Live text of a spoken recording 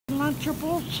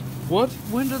Lunchables? What?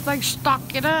 When do they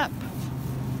stock it up?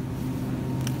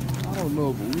 I don't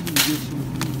know, but we need to get some.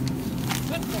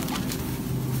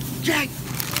 Jake!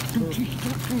 Don't you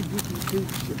stop doing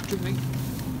this shit to me.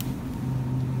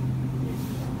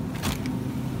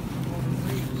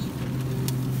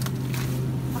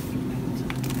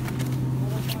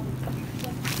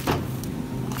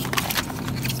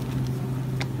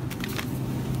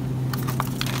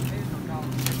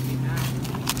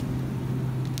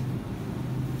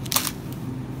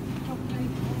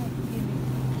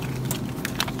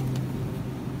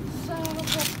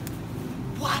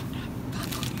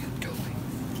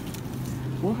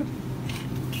 What?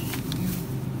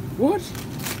 What?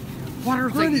 What are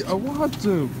Granny, they? I want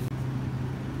to.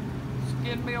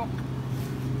 Skim milk?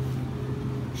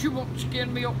 She wants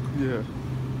skim milk? Yeah.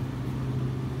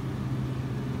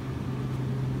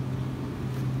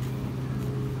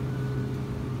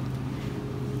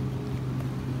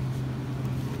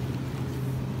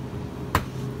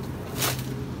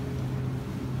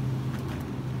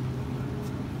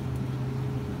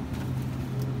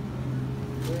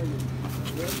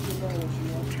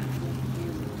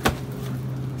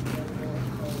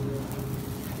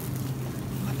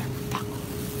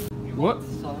 What?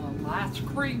 Some ice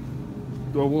cream?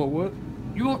 Do I want what?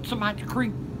 You want some ice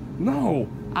cream? No.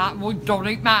 Well, don't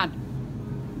eat mine.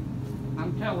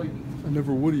 I'm telling you. I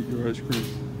never would eat your ice cream.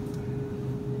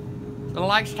 The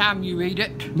last time you eat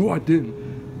it, No, I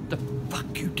didn't. the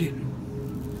fuck you didn't.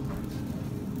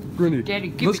 Granny, Daddy,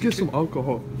 give let's it get to some me.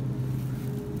 alcohol.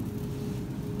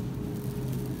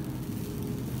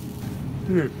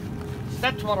 Here.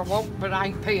 That's what I want, but I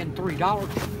ain't paying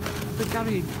 $3. They got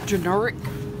any generic?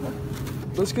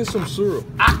 Let's get some syrup.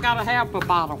 I gotta have a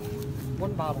bottle.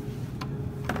 One bottle.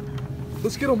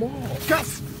 Let's get them all.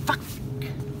 Just fuck.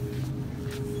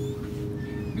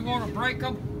 You wanna break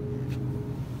them?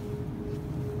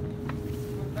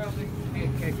 I found these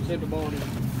pancakes in the morning.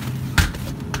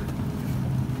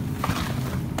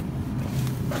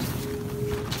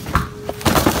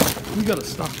 We gotta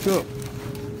stock up.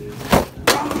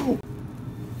 Ow!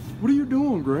 What are you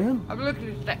doing, Gran? I'm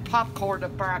looking at that popcorn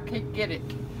up there. I can't get it.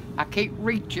 I can't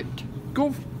reach it.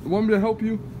 Go. Want me to help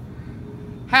you?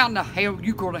 How in the hell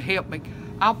you gonna help me?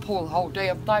 I'll pull the whole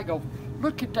damn thing off.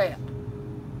 Look at that.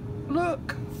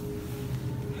 Look.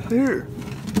 Here.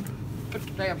 Put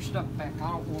the damn stuff back. I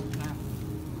don't want it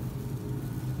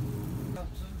now.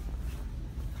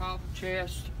 Cough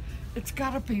chest. It's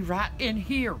gotta be right in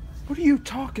here. What are you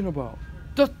talking about?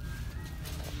 The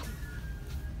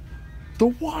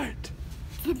what?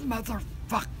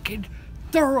 motherfucking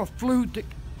Theraflu that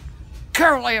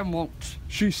Carol Ann wants.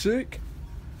 She sick?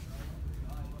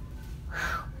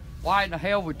 Why in the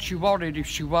hell would she want it if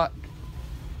she wasn't?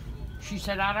 She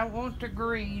said, I don't want the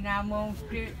green, I want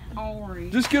it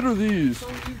orange. Just get her these. So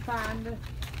you find it.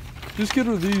 Just get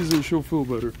her these and she'll feel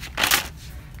better.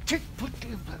 Chick, put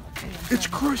them little damn It's things.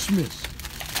 Christmas.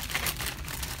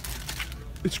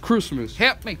 It's Christmas.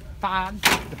 Help me find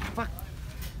the fuck.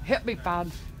 Help me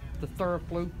find the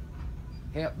Theraflu.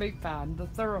 Help me find the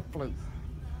Theraflu.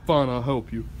 Fine, I'll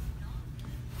help you.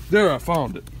 There, I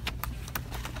found it.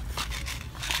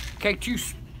 Can't you?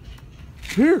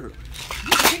 Here.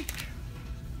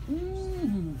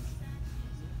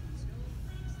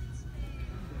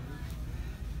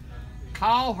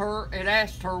 Call her and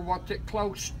ask her what's it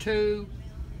close to.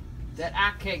 That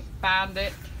I can't find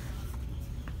it.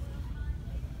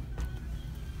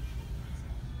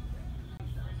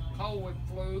 COVID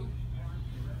flu.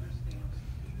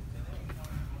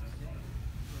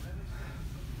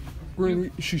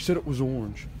 Granny, she said it was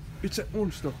orange. It's that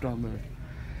orange stuff down there.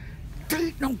 There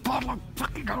ain't no bottle of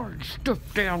fucking orange stuff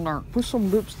down there. Put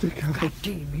some lipstick on. God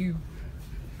damn you.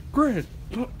 Gran,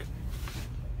 look.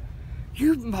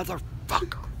 You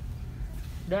motherfucker.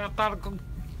 Now I gotta go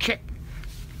check.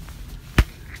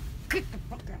 Get the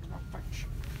fuck out of my face.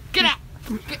 Get out.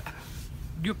 Get.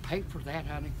 You pay for that,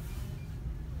 honey.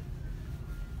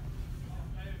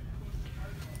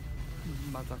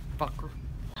 Motherfucker.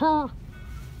 Huh?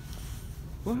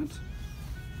 What?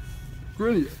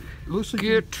 Granny, listen.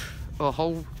 Get a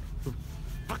hold of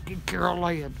fucking Carol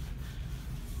Ann.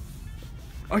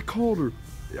 I called her.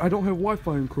 I don't have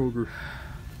Wi-Fi in Kroger.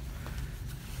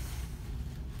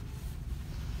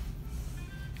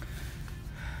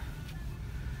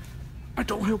 I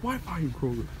don't have Wi-Fi in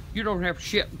Kroger. You don't have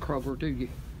shit in Kroger, do you?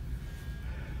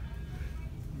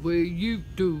 Well, you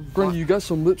do. Granny, you got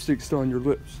some lipstick still on your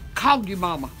lips. Call your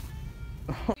mama.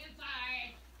 Okay,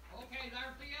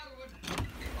 there's the other one.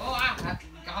 Oh, I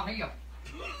got him.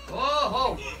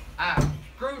 Oh, I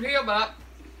screwed him up.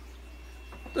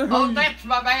 Oh, that's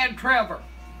my man Trevor.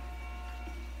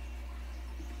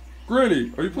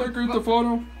 Granny, are you playing Grand Theft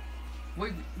Auto?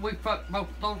 We fucked both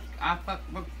those. I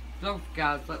fucked both those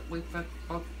guys up. We fucked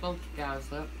both those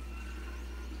guys up.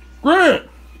 Grant!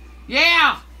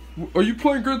 Yeah! Are you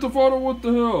playing Grand Theft Auto? What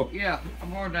the hell? Yeah, I'm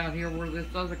more down here where this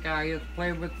other guy is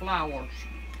playing with flowers.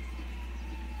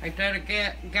 Ain't that a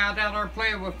guy down there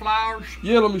playing with flowers?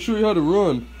 Yeah, let me show you how to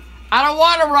run. I don't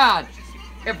want to run.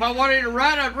 If I wanted to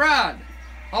run, I'd run.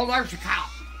 Oh, there's a cop.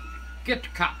 Get the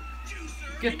cop.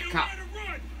 Get the cop.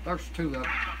 There's two of them.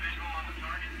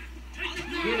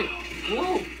 Get it.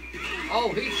 Whoa. Oh,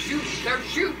 he's shooting. They're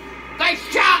shooting. They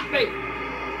shot me.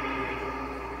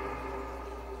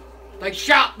 They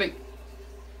shot me.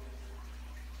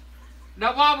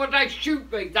 Now, why would they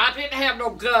shoot me? I didn't have no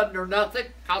gun or nothing,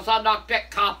 because I knocked that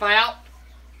cop out.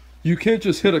 You can't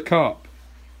just hit a cop.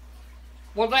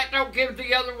 Well, that don't give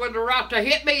the other one the right to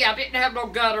hit me. I didn't have no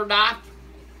gun or knife.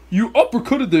 You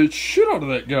uppercutted the shit out of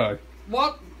that guy.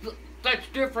 What? That's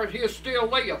different. He'll still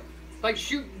live. They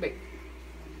shooting me.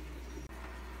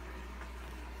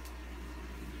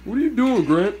 What are you doing,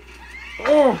 Grant?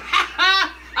 Oh!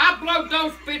 I blew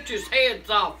those bitches' heads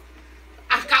off.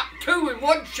 I got two in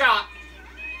one shot.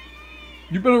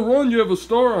 You better run. You have a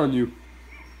star on you.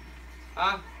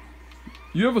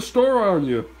 You have a star on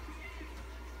you.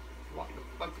 What the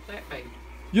fuck does that mean?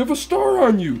 You have a star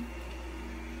on you.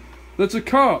 That's a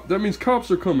cop. That means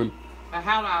cops are coming.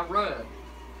 How do I run?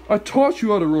 I taught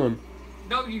you how to run.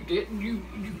 No, you didn't. You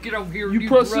get over here. You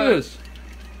press run. this.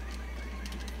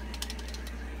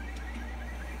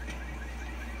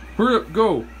 Hurry up,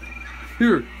 go.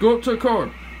 Here, go up to the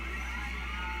car.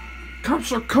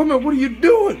 Cops are coming. What are you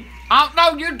doing? Oh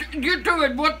no, you're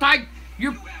doing one thing.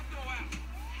 You.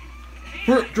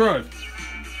 Hurry up, drive.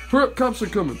 Hurry up, cops are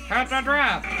coming. How'd I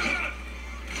drive?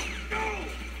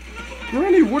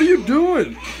 Granny, what are you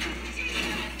doing?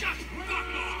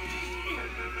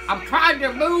 I'm trying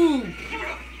to move.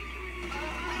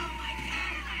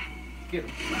 Get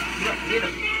him. Get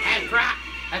him. That's right.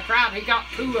 That's right. He got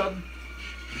two of them.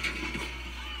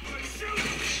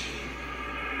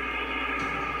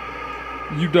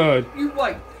 You died. You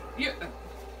wait. You,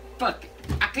 fuck it.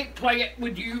 I can't play it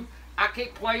with you. I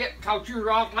can't play it because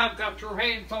you're all time got your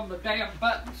hands on the damn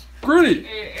buttons. Granny,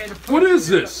 And what is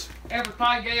this?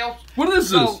 Everything else. What is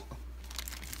this?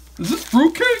 Is this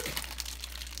fruitcake?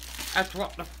 That's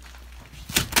what the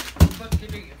fuck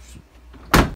it is.